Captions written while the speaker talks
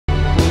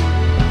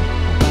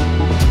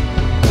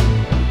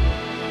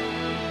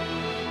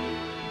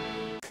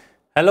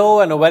Hello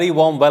and a very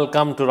warm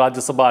welcome to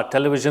Rajya Sabha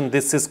Television.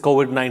 This is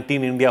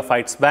COVID-19 India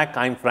Fights Back.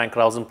 I'm Frank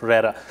Rausen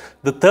Pereira.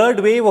 The third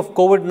wave of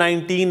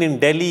COVID-19 in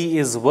Delhi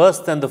is worse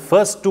than the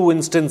first two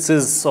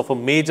instances of a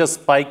major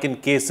spike in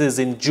cases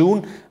in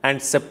June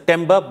and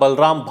September,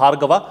 Balram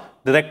Bhargava,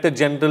 Director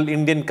General,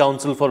 Indian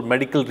Council for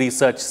Medical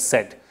Research,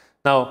 said.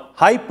 Now,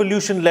 high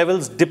pollution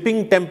levels,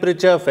 dipping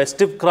temperature,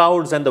 festive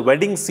crowds and the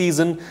wedding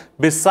season,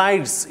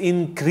 besides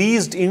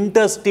increased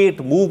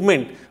interstate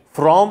movement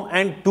from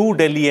and to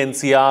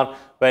Delhi-NCR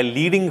were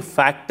leading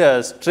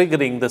factors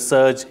triggering the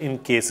surge in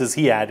cases,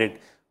 he added.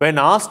 When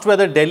asked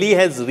whether Delhi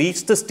has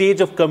reached the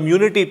stage of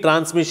community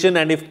transmission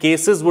and if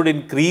cases would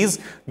increase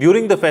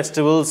during the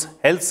festivals,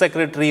 Health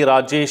Secretary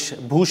Rajesh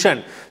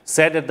Bhushan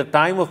said at the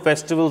time of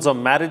festivals or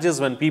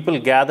marriages when people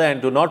gather and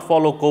do not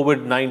follow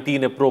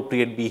COVID-19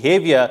 appropriate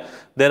behavior,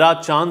 there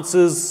are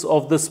chances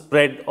of the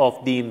spread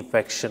of the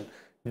infection.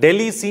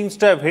 Delhi seems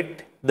to have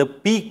hit the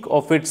peak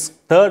of its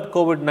third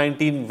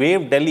COVID-19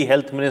 wave, Delhi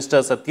Health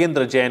Minister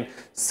Satyendar Jain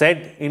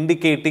said,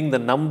 indicating the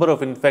number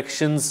of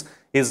infections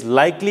is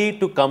likely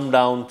to come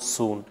down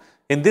soon.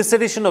 In this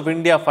edition of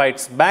India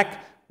Fights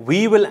Back,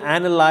 we will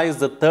analyze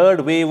the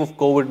third wave of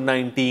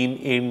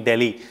COVID-19 in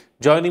Delhi.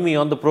 Joining me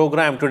on the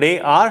program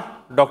today are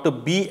Dr.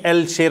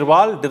 B.L.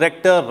 Sherwal,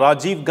 Director,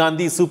 Rajiv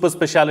Gandhi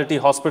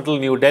SuperspecialityHospital,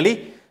 New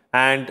Delhi,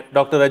 and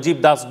Dr.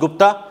 Rajib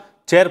Dasgupta,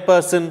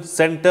 Chairperson,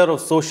 Center of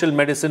Social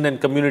Medicine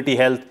and Community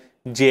Health,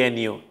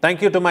 JNU.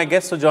 Thank you to my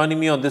guests for joining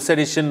me on this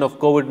edition of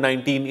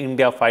COVID-19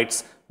 India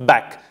Fights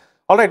Back.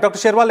 All right, Dr.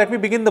 Sherwal, let me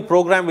begin the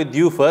program with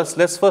you first.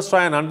 Let's first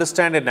try and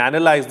understand and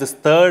analyze this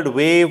third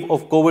wave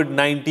of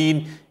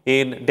COVID-19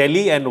 in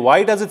Delhi and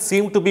why does it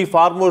seem to be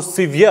far more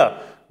severe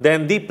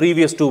than the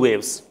previous two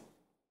waves?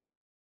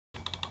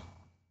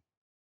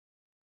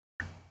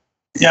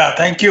 Yeah,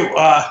 thank you.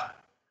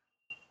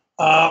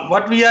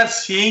 What we are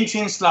seeing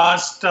since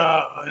last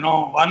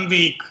 1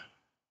 week,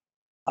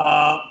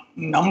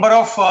 number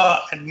of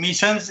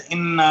admissions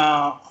in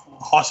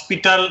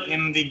hospital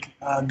in the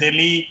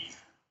Delhi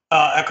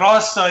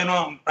across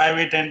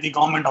private and the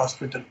government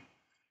hospital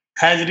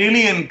has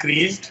really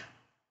increased,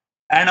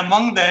 and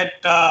among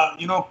that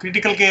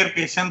critical care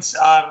patients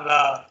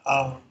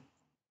are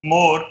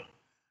more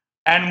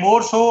and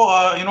more so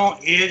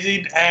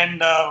aged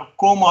and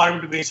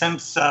comorbid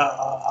patients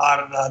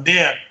are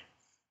there.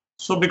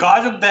 So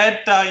because of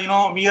that,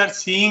 we are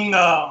seeing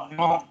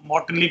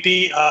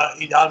mortality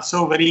is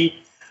also very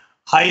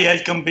high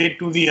as compared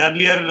to the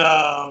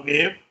earlier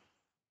wave,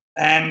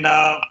 and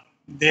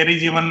there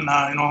is even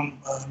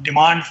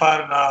demand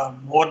for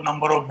more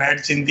number of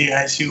beds in the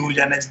ICUs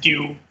and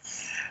HDU,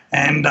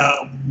 and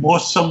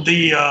most of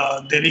the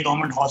Delhi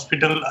government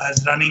hospital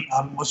is running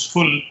almost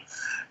full,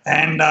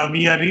 and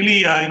we are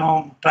really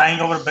trying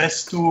our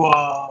best to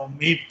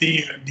meet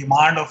the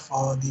demand of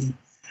the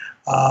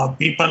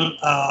people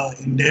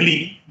in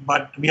Delhi,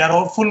 but we are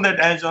hopeful that,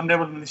 as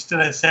Honorable Minister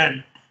has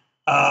said,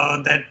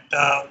 that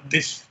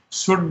this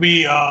should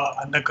be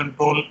under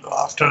control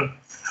after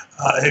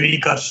a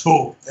week or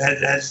so,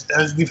 as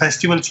the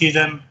festival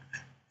season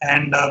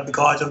and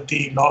because of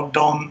the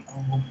lockdown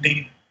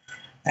opening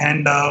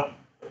and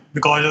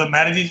because of the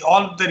marriages,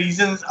 all the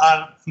reasons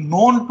are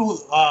known to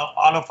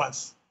all of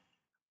us.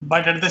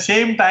 But at the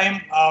same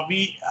time,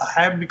 we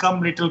have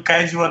become little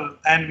casual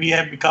and we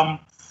have become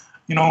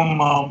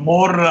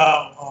more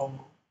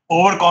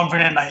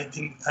overconfident, I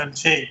think I'll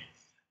say.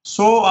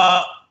 So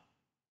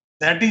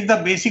that is the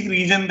basic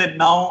reason that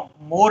now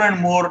more and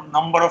more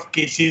number of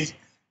cases,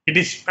 it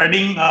is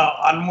spreading.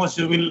 Almost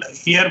you will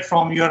hear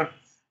from your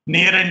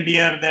near and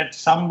dear that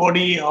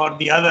somebody or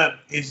the other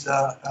is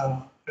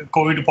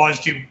COVID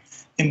positive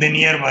in the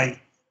nearby.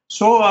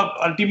 So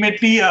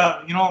ultimately,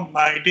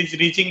 it is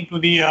reaching to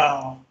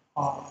the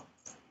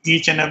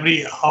each and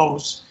every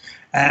house,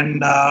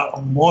 and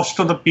most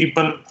of the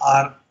people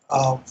are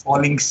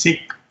falling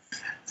sick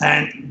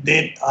and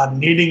they are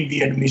needing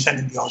the admission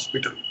in the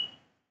hospital.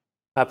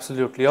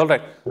 Absolutely. All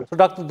right. So,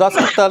 Dr.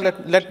 Dasgupta,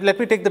 let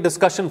me take the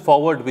discussion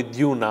forward with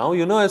you now.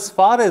 As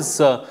far as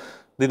the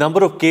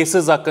number of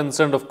cases are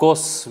concerned, of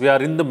course, we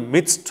are in the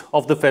midst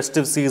of the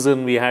festive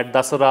season. We had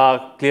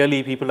Dasara.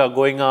 Clearly, people are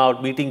going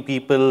out, meeting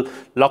people.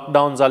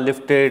 Lockdowns are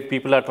lifted.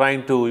 People are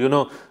trying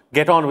to,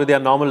 get on with their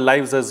normal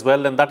lives as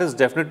well. And that is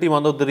definitely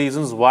one of the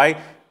reasons why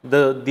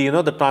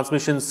the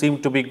transmissions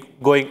seem to be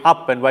going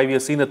up and why we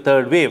have seen a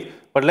third wave.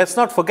 But let's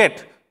not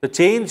forget the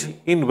change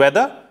in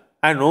weather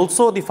and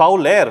also the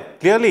foul air.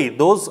 Clearly,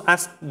 those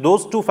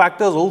two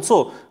factors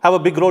also have a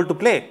big role to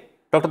play.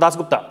 Dr.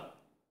 Dasgupta.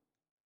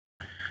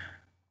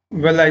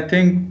 Well, I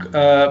think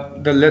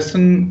the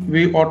lesson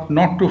we ought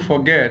not to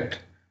forget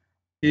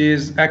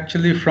is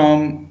actually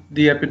from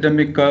the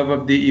epidemic curve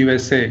of the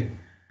USA.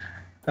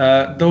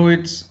 Though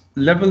its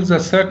levels are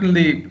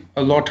certainly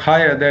a lot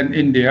higher than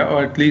India,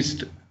 or at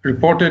least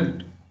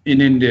reported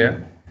in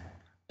India,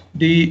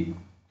 the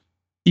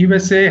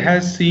USA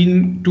has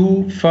seen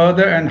two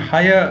further and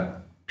higher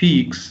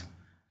peaks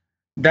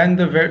than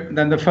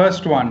the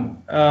first one,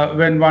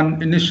 when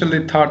one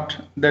initially thought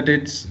that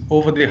it's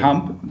over the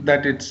hump,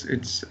 that it's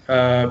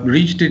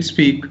reached its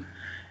peak.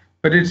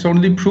 but it's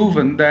only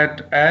proven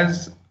that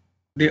as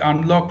the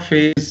unlock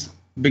phase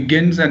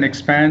begins and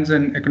expands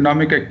and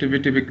economic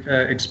activity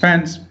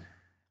expands,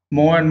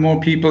 more and more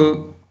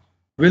people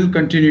will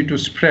continue to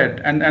spread.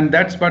 And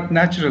that's but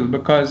natural,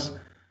 because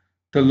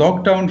the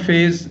lockdown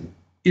phase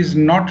is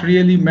not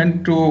really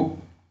meant to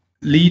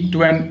lead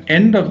to an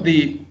end of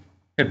the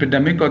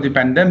epidemic or the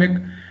pandemic,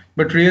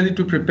 but really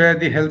to prepare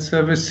the health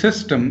service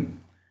system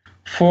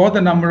for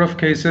the number of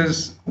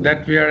cases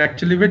that we are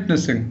actually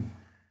witnessing.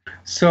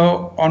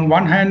 So on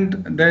one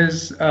hand,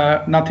 there's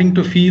nothing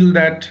to feel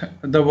that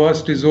the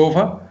worst is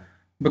over,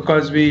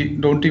 because we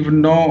don't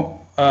even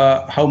know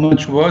how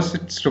much worse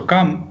it's to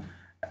come.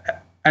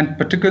 And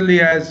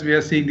particularly as we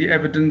are seeing the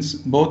evidence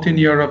both in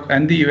Europe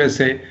and the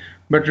USA.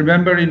 But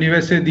remember, in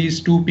USA, these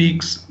two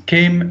peaks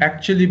came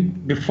actually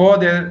before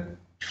the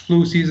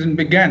flu season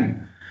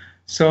began.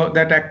 So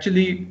that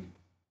actually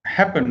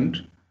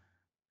happened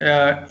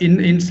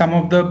in some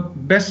of the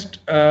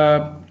best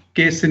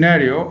case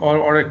scenario,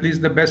 or at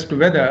least the best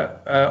weather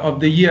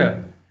of the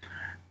year.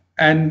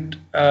 And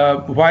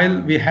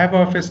while we have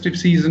our festive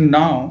season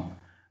now,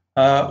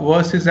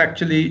 worse is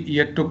actually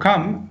yet to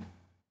come.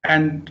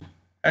 And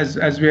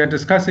as we are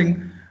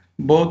discussing,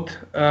 both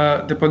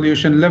the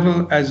pollution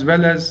level as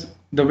well as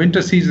the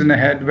winter season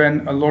ahead,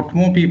 when a lot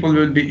more people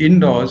will be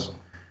indoors,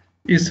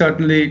 is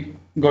certainly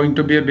going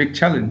to be a big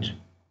challenge.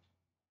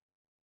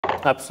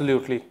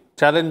 Absolutely.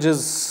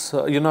 Challenges,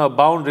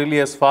 abound really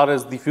as far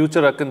as the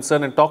future are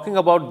concerned. And talking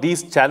about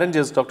these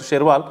challenges, Dr.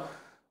 Sherwal,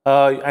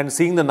 and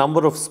seeing the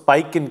number of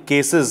spike in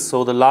cases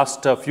over the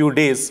last few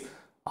days,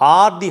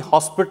 are the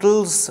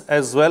hospitals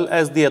as well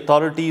as the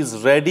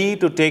authorities ready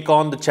to take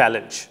on the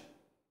challenge?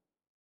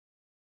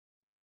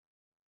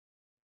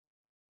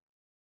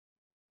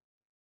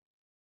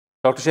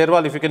 Dr.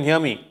 Sherwal, if you can hear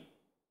me.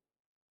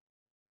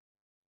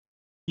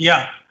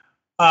 Yeah.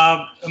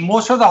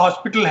 Most of the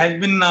hospital has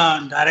been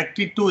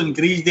directed to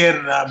increase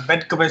their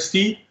bed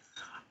capacity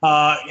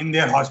in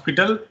their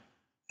hospital,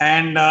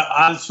 and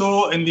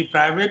also in the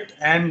private,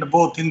 and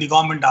both in the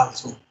government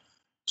also.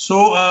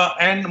 So,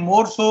 and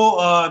more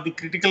so the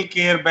critical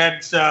care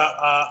beds,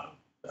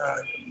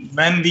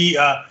 when the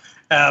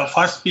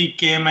first peak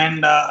came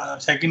and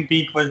second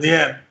peak was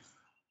there.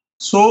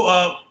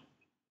 So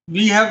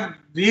we have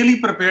really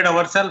prepared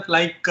ourselves.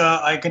 Like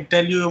I can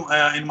tell you,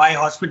 in my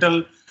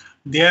hospital,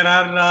 there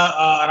are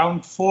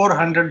around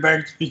 400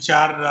 beds which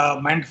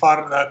are meant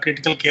for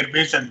critical care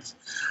patients.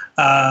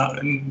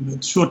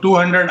 So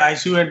 200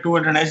 ICU and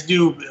 200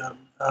 SDU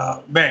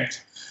beds.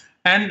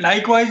 And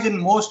likewise, in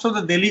most of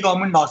the Delhi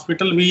government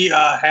hospital, we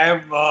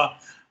have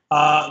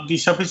the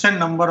sufficient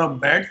number of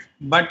beds.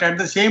 But at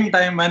the same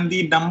time, when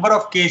the number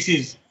of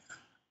cases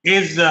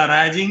is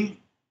rising,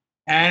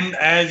 and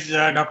as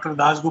Dr.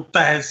 Dasgupta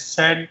has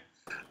said,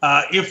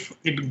 if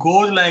it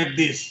goes like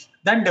this,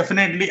 then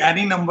definitely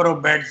any number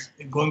of beds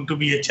is going to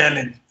be a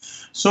challenge.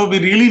 So we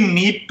really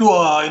need to,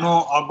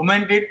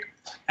 augment it,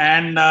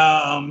 and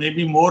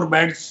maybe more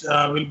beds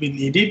will be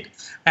needed.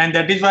 And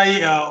that is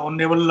why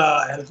Honorable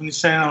Health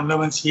Minister and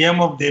Honorable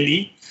CM of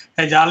Delhi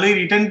has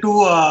already written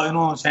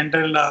to,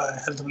 Central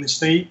Health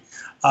Ministry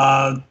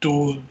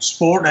to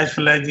support as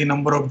well as the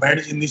number of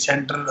beds in the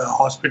central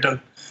hospital.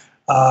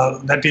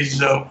 That is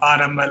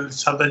RML,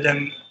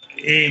 Safdarjung,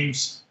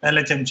 AIMS,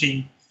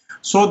 LHMC.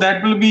 So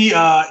that will be,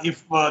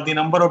 if the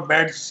number of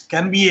beds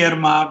can be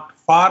earmarked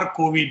for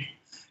COVID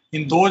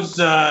in those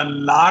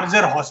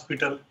larger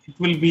hospitals, it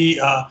will be,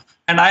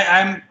 and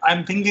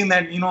I'm thinking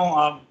that,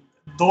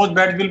 those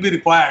beds will be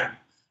required.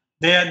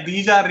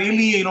 These are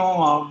really,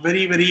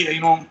 very,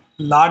 very,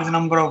 large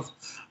number of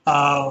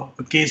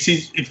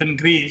cases if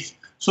increased.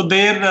 So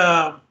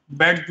their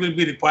beds will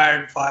be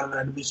required for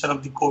admission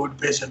of the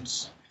COVID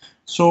patients.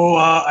 So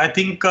I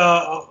think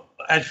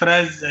as far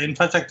as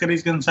infrastructure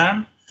is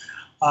concerned,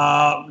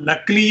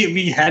 luckily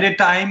we had a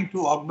time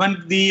to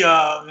augment the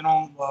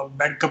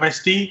bed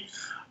capacity,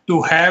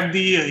 to have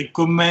the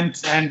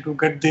equipment and to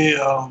get the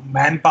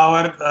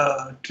manpower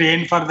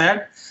trained for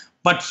that.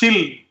 But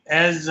still,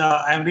 as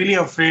I'm really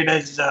afraid,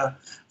 as a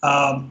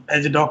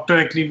doctor,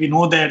 actually we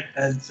know that,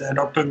 as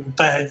Dr.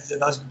 Gupta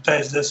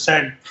has just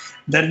said,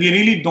 that we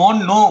really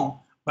don't know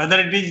whether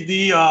it is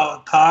the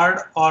third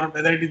or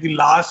whether it is the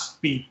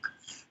last peak.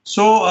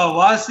 So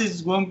worse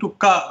is going to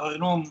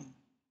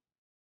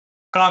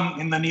come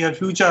in the near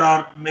future,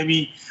 or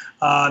maybe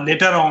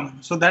later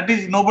on. So that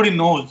is, nobody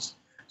knows.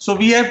 So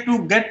we have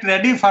to get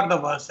ready for the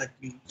worst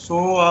actually.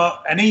 So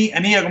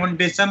any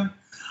augmentation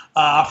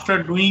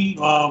after doing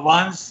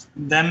once,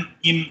 then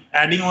in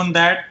adding on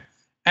that,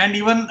 and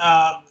even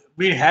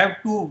we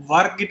have to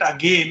work it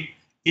again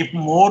if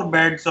more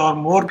beds or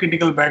more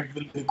critical beds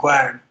will be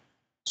required.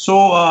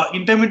 So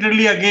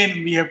intermittently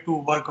again we have to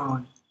work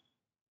on it.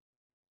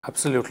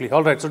 Absolutely.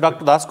 All right. So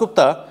Dr.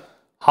 Dasgupta,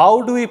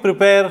 how do we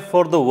prepare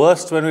for the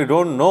worst when we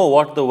don't know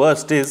what the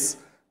worst is?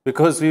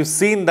 Because we've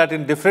seen that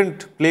in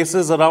different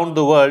places around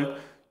the world,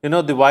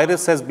 the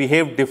virus has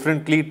behaved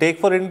differently. Take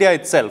for India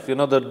itself,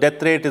 the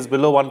death rate is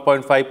below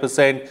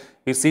 1.5%.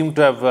 We seem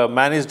to have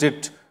managed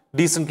it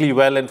decently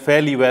well and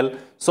fairly well.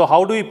 So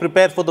how do we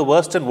prepare for the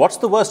worst, and what's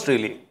the worst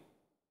really?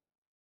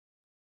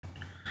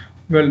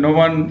 Well, no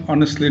one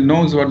honestly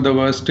knows what the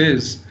worst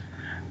is.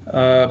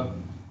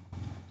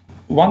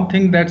 One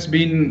thing that's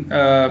been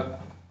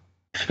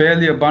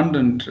fairly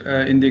abundant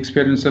in the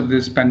experience of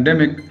this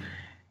pandemic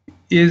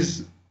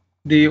is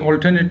the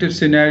alternative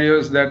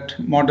scenarios that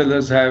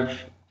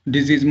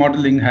disease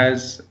modeling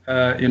has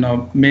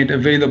made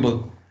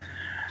available.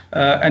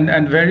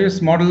 And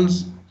various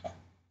models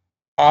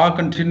are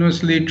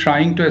continuously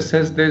trying to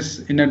assess this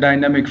in a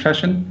dynamic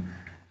fashion.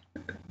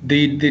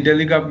 The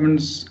Delhi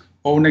government's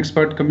own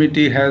expert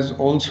committee has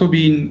also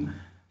been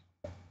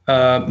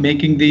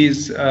making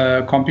these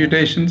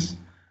computations.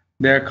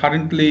 They're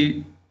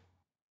currently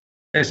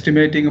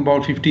estimating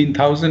about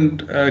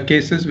 15,000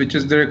 cases, which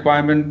is the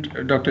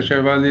requirement. Dr.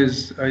 Sherwal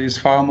is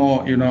far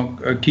more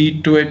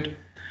keyed to it.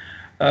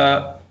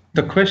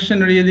 The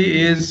question really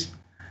is,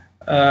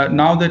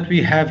 now that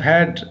we have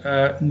had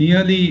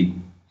nearly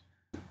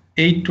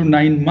 8 to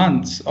 9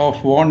 months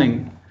of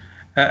warning,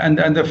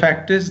 and the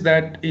fact is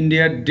that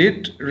India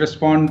did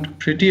respond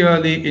pretty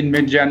early in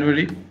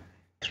mid-January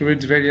through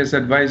its various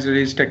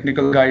advisories,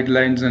 technical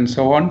guidelines, and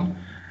so on.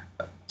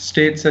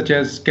 States such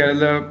as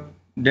Kerala,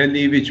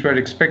 Delhi, which were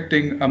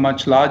expecting a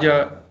much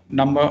larger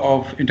number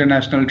of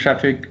international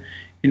traffic,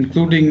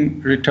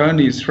 including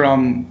returnees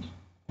from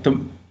the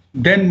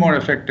then more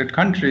affected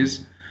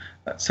countries,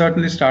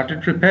 certainly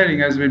started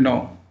preparing, as we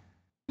know.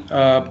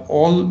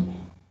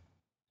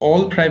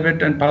 All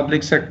private and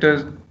public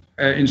sector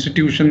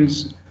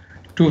institutions,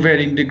 to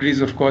varying degrees,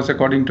 of course,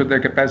 according to their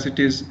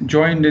capacities,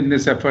 joined in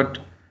this effort.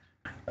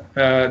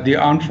 The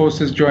armed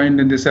forces joined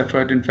in this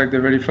effort. In fact, the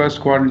very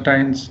first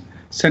quarantines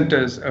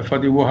centers for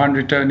the Wuhan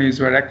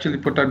returnees were actually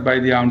put out by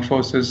the armed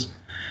forces.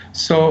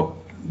 So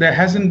there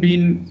hasn't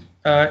been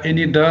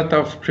any dearth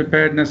of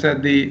preparedness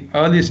at the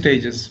early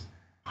stages.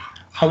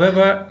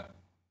 However,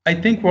 I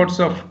think what's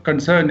of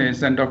concern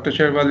is, and Dr.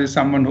 Sherwal is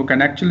someone who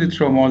can actually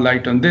throw more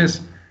light on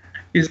this,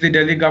 is the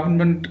Delhi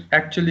government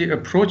actually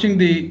approaching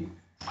the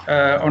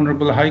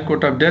Honorable High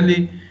Court of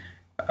Delhi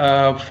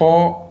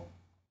for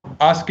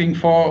asking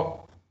for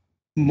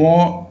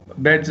more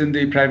beds in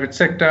the private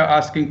sector,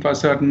 asking for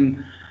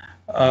certain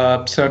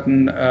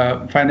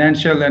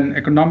financial and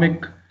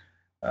economic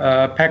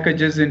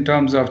packages in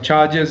terms of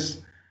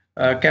charges,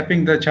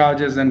 capping the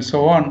charges, and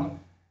so on.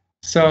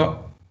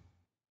 So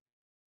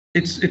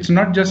it's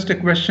not just a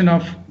question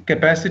of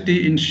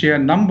capacity in sheer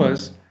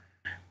numbers,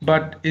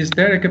 but is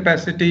there a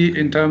capacity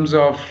in terms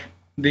of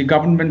the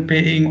government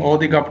paying, or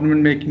the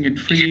government making it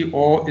free,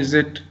 or is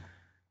it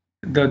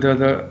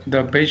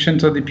the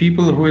patients or the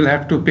people who will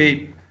have to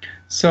pay?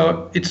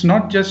 So it's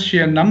not just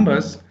sheer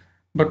numbers,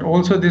 but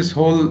also this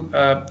whole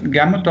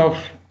gamut of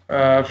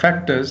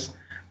factors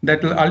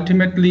that will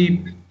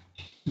ultimately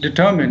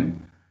determine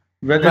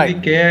whether the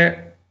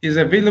care is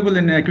available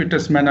in an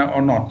equitous manner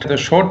or not. The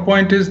short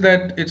point is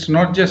that it's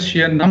not just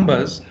sheer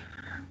numbers,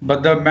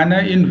 but the manner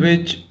in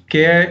which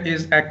care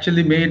is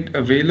actually made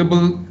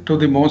available to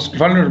the most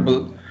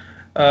vulnerable,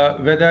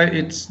 whether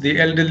it's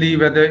the elderly,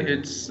 whether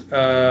it's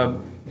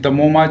the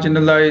more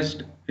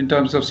marginalized in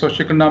terms of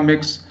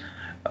socioeconomics,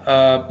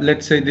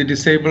 let's say the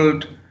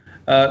disabled,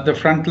 the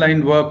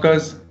frontline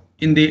workers,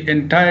 in the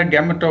entire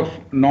gamut of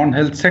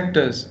non-health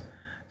sectors.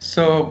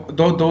 So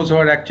those who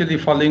are actually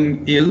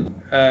falling ill,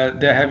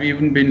 there have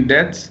even been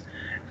deaths,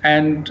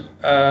 and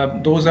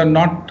those are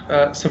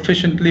not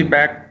sufficiently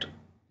backed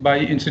by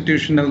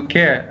institutional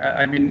care.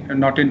 I mean,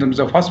 not in terms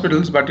of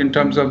hospitals, but in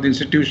terms of the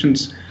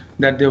institutions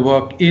that they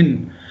work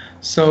in.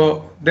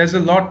 So there's a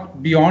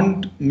lot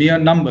beyond mere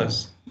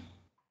numbers.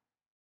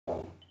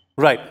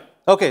 Right.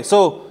 Okay.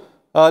 So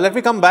let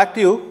me come back to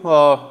you,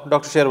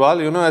 Dr.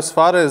 Sherwal. As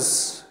far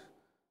as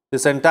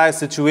this entire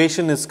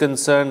situation is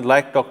concerned,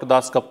 like Dr.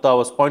 Dasgupta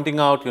was pointing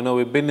out,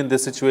 we've been in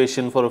this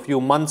situation for a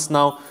few months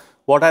now.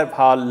 What have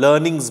our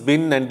learnings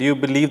been, and do you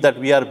believe that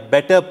we are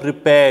better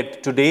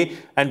prepared today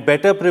and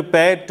better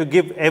prepared to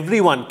give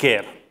everyone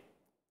care?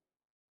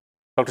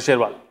 Dr.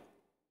 Sherwal.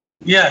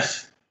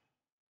 Yes.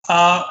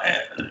 Dr.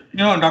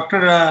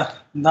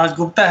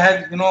 Dasgupta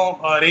has,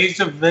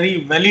 raised a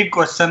very valid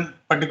question,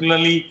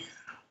 particularly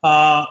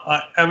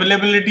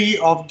availability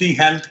of the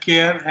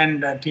healthcare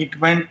and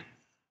treatment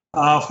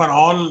for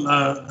all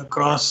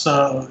across,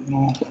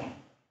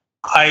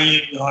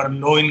 high or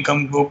low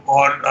income group,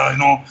 or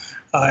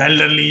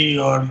elderly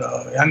or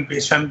young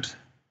patient.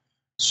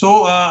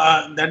 So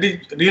that is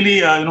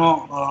really,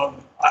 I'll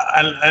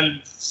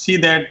see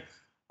that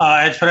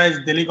as far as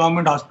Delhi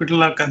government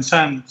hospital are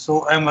concerned.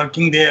 So I'm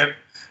working there.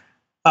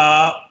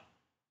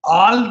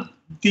 All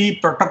the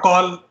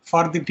protocol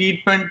for the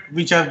treatment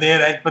which are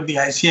there as per the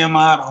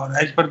ICMR or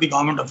as per the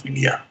government of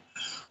India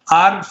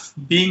are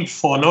being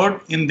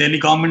followed in Delhi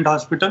government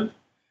hospital,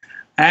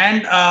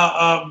 and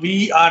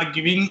we are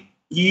giving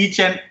each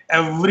and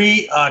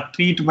every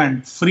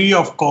treatment free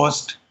of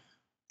cost,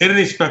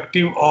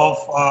 irrespective of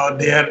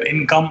their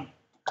income.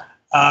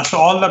 So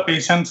all the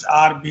patients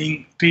are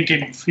being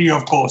treated free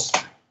of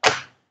cost.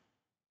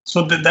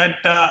 So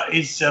that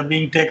is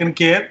being taken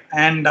care,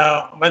 and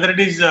whether it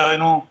is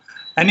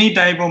any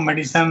type of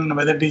medicine,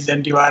 whether it is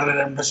antiviral,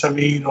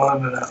 remdesivir, or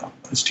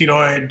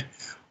steroid,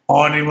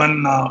 or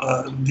even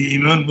the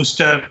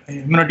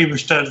immunity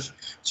boosters.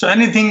 So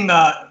anything,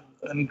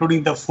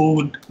 including the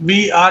food,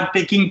 we are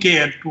taking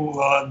care to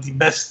the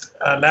best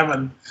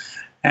level,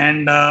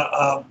 and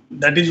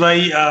that is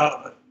why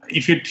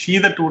if you see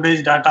the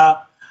today's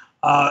data,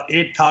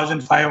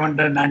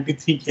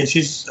 8,593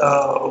 cases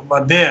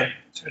were there.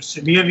 So it's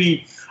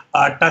really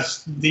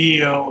touched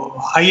the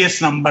highest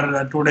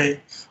number today.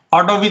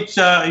 Out of which,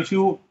 if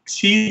you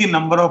see the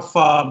number of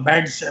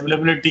beds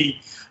availability,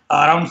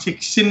 around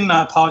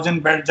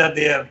 16,000 beds are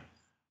there.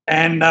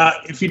 And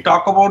if we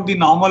talk about the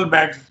normal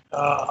beds,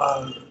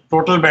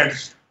 total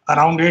beds,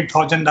 around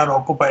 8,000 are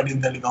occupied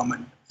in the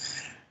government.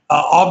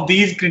 Of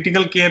these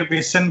critical care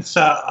patients,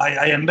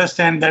 I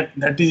understand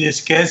that is a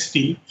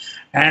scarcity,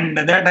 and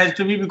that has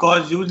to be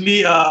because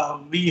usually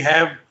we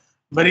have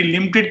very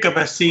limited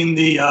capacity in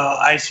the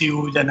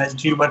ICUs and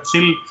HDU, but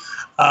still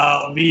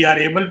we are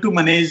able to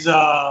manage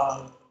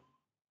to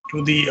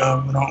the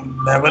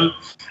level.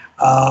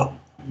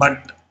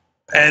 But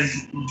as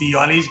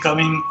Diwali is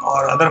coming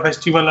or other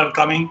festivals are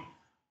coming,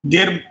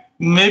 there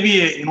may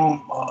be a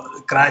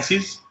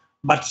crisis,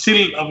 but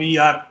still we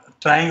are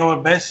trying our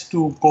best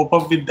to cope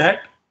up with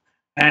that,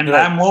 and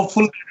Right. I'm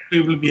hopeful that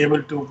we will be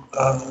able to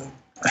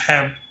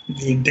have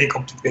the intake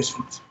of the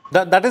patients.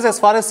 That is as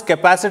far as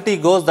capacity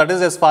goes, that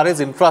is as far as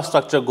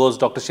infrastructure goes,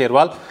 Dr.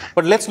 Sherwal.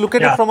 But let's look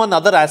at it from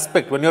another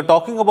aspect. When you're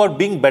talking about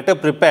being better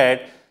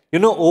prepared,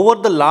 over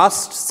the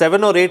last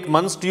 7 or 8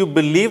 months, do you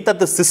believe that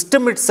the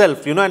system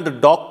itself, and the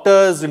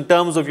doctors in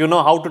terms of,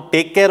 how to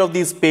take care of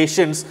these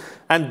patients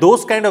and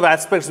those kind of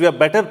aspects, we are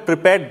better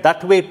prepared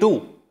that way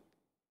too?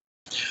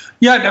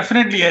 Yeah,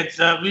 definitely. It's,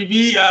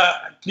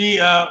 we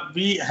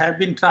have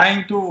been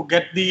trying to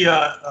get the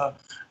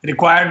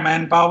required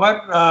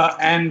manpower,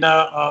 and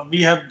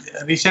we have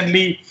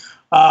recently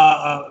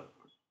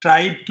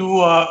tried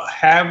to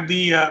have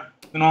the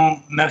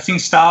nursing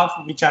staff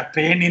which are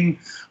trained in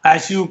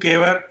ICU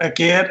care,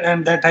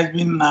 and that has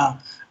been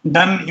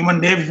done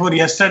even day before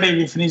yesterday.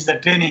 We finished the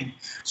training,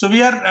 so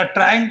we are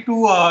trying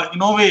to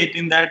innovate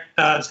in that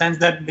sense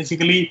that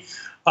basically.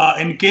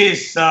 In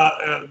case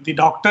the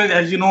doctors,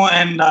 as you know,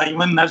 and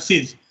even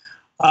nurses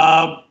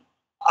are,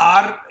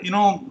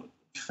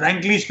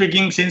 frankly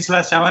speaking, since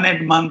last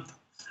 7-8 months,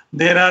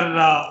 there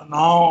are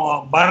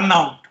now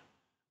burnout.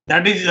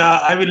 That is,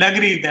 I will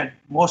agree that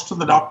most of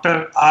the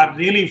doctors are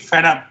really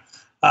fed up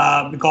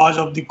because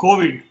of the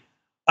COVID.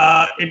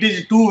 It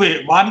is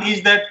two-way. One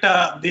is that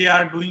they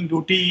are doing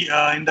duty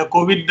in the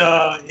COVID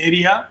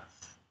area.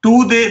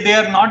 Two, they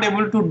are not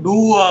able to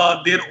do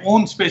their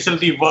own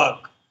specialty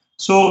work.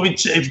 So,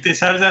 which if the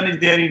surgeon is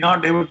there, he's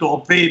not able to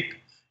operate.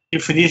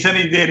 If physician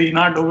is there, he's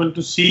not able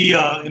to see,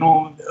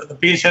 the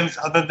patients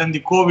other than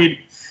the COVID.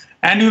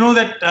 And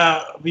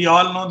that we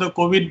all know the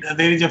COVID.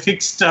 There is a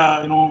fixed,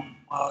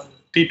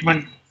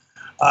 treatment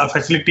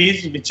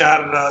facilities which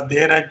are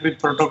there as with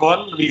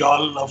protocol. We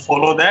all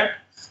follow that.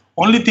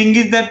 Only thing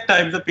is that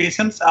if the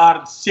patients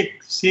are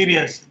sick,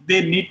 serious,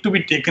 they need to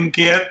be taken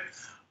care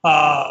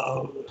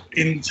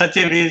in such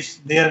a way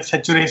their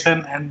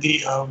saturation and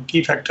the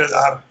key factors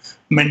are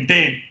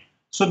maintained.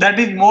 So that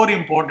is more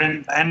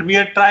important, and we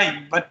are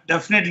trying. But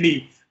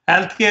definitely,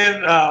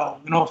 healthcare,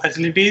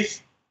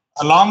 facilities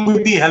along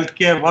with the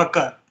healthcare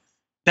worker,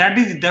 that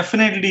is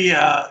definitely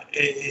a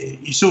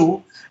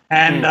issue,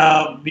 and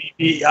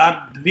we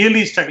are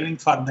really struggling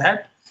for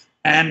that.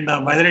 And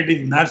whether it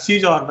is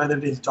nurses or whether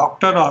it is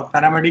doctor or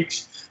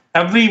paramedics,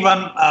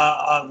 everyone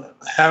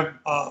have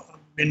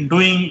been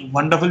doing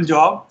wonderful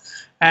job,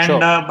 and Sure.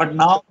 But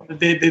now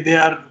they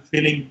are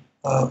feeling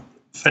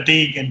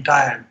fatigued and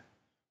tired.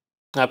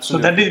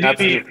 Absolutely. So that is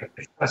really Absolutely.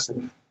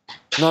 impressive.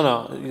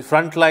 No.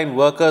 Frontline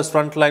workers,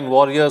 frontline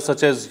warriors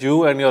such as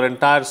you and your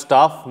entire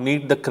staff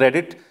need the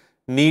credit,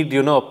 need,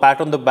 a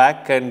pat on the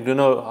back, and,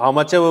 how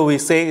much ever we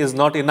say is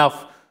not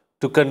enough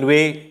to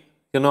convey,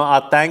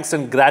 our thanks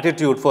and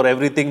gratitude for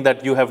everything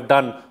that you have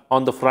done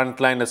on the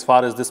front line as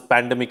far as this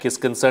pandemic is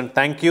concerned.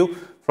 Thank you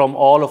from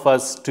all of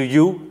us to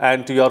you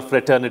and to your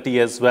fraternity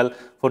as well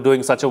for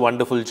doing such a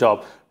wonderful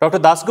job. Dr.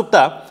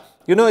 Dasgupta,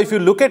 if you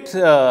look at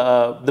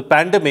the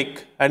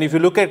pandemic and if you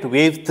look at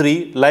wave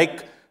 3,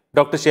 like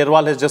Dr.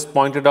 Sherwal has just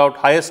pointed out,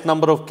 highest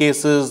number of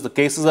cases, the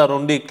cases are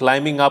only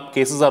climbing up,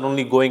 cases are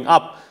only going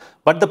up.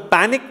 But the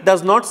panic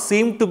does not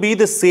seem to be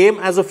the same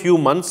as a few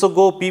months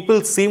ago.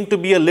 People seem to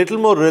be a little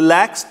more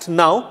relaxed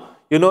now,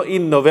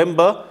 in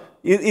November.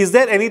 Is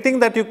there anything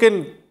that you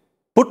can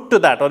put to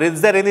that, or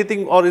is there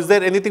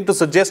anything to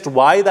suggest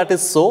why that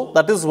is so?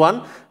 That is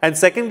one. And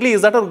secondly,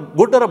 is that a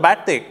good or a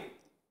bad thing?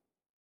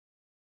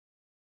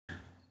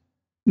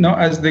 No,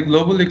 as the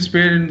global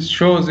experience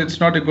shows, it's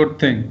not a good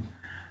thing.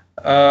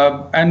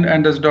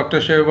 And as Dr.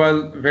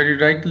 Sherwal very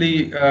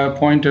rightly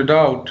pointed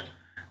out,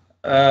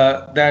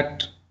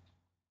 that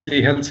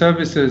the health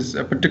services,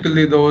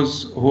 particularly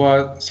those who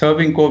are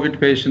serving COVID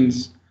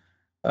patients,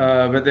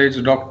 whether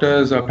it's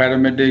doctors or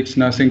paramedics,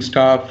 nursing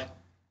staff,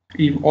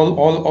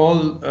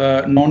 all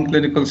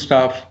non-clinical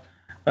staff.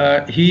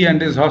 He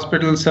and his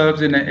hospital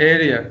serves in an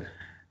area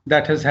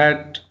that has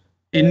had,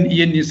 in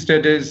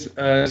yesterday's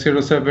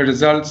serosurvey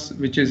results,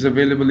 which is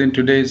available in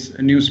today's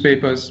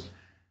newspapers,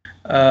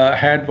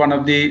 had one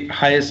of the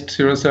highest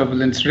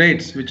serosurveillance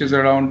rates, which is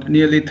around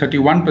nearly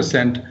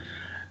 31%,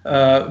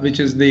 which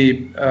is the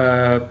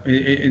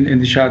in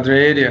the Shadra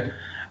area.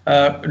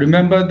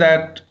 Remember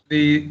that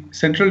the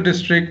Central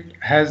District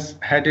has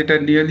had it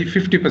at nearly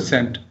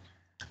 50%,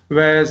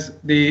 whereas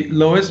the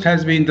lowest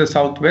has been the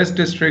Southwest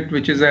District,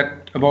 which is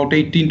at about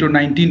 18 to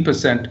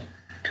 19%.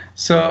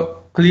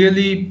 So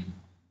clearly,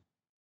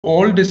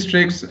 all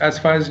districts, as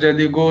far as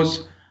Delhi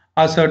goes,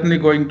 are certainly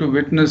going to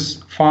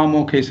witness far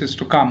more cases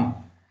to come.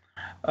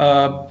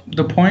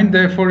 The point,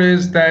 therefore,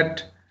 is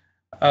that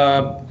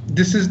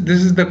this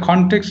is the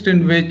context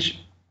in which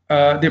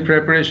the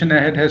preparation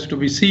ahead has to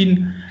be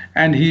seen,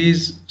 and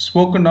he's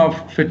spoken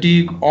of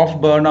fatigue, of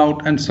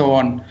burnout, and so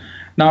on.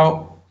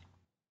 Now,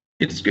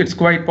 it's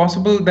quite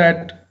possible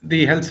that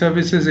the health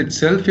services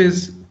itself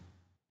is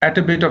at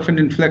a bit of an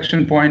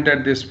inflection point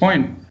at this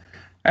point,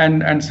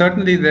 and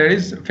certainly there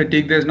is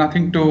fatigue. There's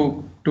nothing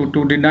to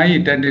deny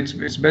it, and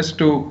it's best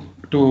to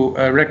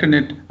reckon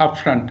it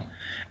upfront.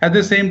 At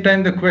the same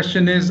time, the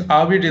question is,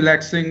 are we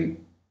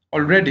relaxing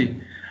already?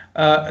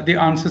 The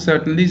answer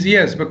certainly is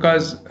yes,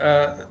 because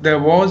there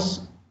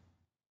was,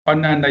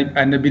 and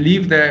I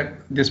believe that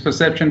this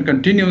perception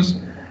continues,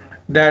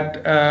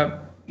 that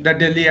that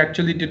Delhi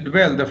actually did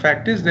well. The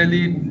fact is,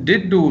 Delhi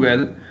did do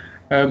well,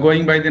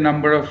 going by the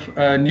number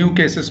of new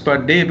cases per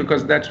day,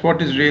 because that's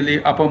what is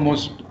really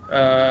uppermost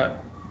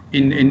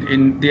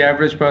in the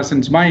average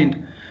person's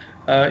mind.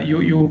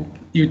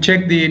 You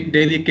check the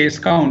daily case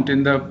count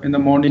in the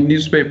morning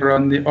newspaper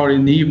or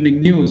in the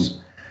evening news.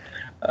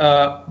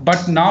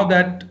 But now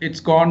that it's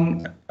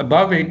gone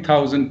above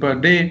 8,000 per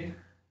day,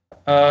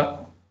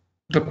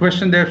 the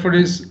question therefore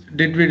is,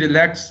 did we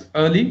relax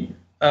early?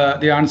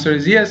 The answer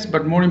is yes,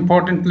 but more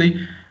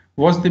importantly,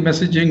 was the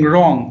messaging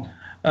wrong?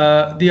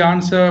 The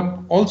answer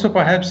also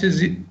perhaps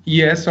is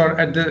yes, or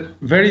at the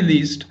very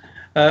least,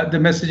 the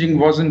messaging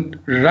wasn't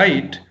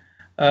right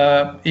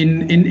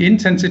in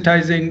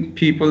sensitizing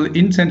people,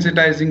 in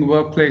sensitizing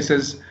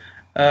workplaces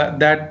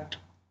that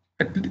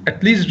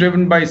at least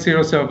driven by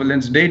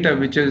serosurveillance data,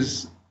 which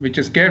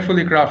is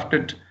carefully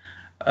crafted,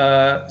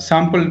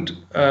 sampled,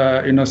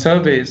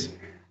 surveys,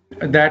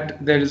 that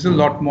there is a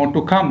lot more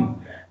to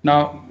come.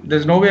 Now,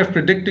 there's no way of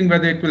predicting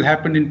whether it will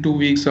happen in 2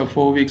 weeks or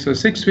 4 weeks or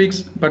 6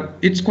 weeks, but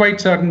it's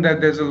quite certain that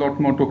there's a lot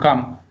more to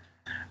come.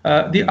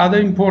 The other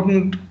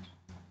important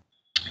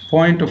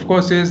point, of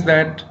course, is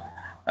that,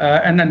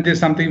 and this is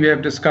something we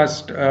have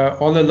discussed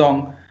all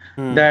along,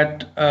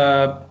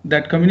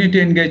 that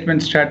community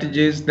engagement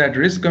strategies, that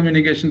risk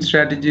communication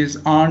strategies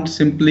aren't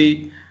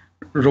simply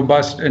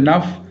robust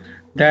enough,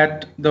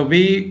 that the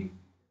way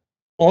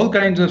all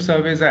kinds of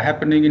surveys are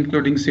happening,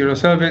 including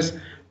serosurveys,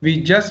 we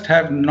just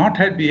have not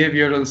had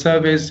behavioral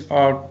surveys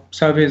or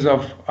surveys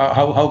of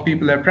how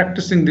people are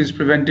practicing these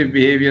preventive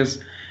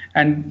behaviors,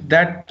 and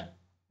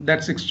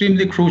that's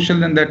extremely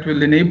crucial, and that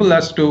will enable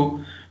us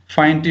to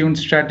fine-tune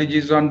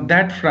strategies on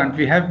that front.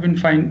 We have been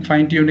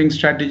fine-tuning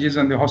strategies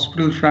on the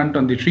hospital front,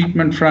 on the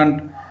treatment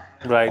front,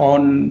 right,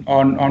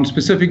 on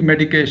specific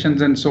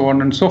medications and so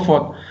on and so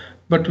forth.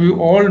 But we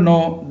all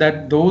know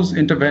that those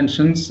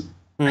interventions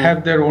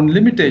have their own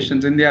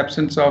limitations in the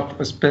absence of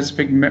a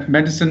specific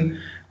medicine,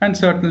 and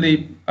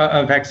certainly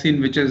a vaccine,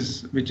 which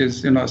is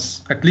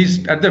at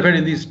least, at the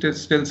very least,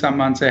 is still some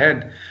months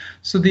ahead.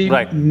 So the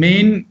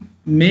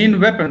main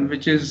weapon,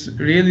 which is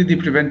really the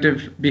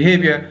preventive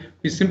behavior,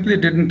 we simply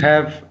don't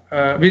have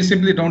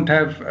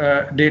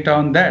data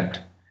on that,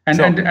 and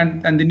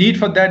the need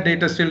for that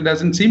data still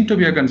doesn't seem to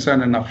be a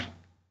concern enough.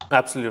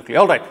 Absolutely.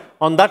 All right.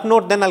 On that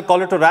note, then I'll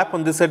call it a wrap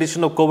on this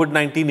edition of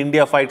COVID-19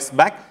 India Fights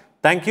Back.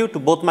 Thank you to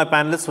both my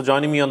panelists for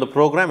joining me on the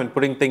program and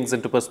putting things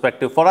into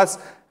perspective for us.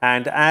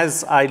 And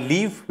as I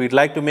leave, we'd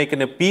like to make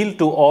an appeal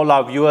to all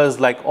our viewers.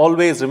 Like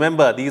always,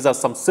 remember, these are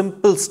some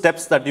simple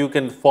steps that you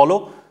can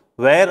follow.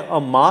 Wear a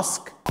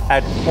mask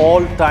at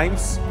all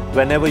times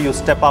whenever you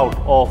step out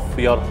of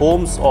your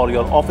homes or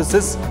your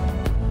offices.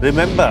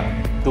 Remember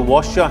to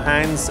wash your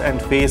hands and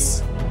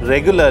face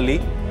regularly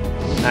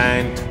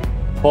and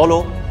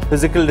follow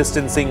physical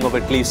distancing of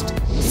at least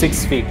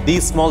 6 feet.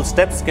 These small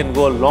steps can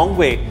go a long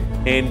way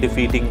in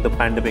defeating the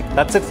pandemic.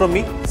 That's it from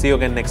me. See you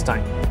again next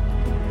time.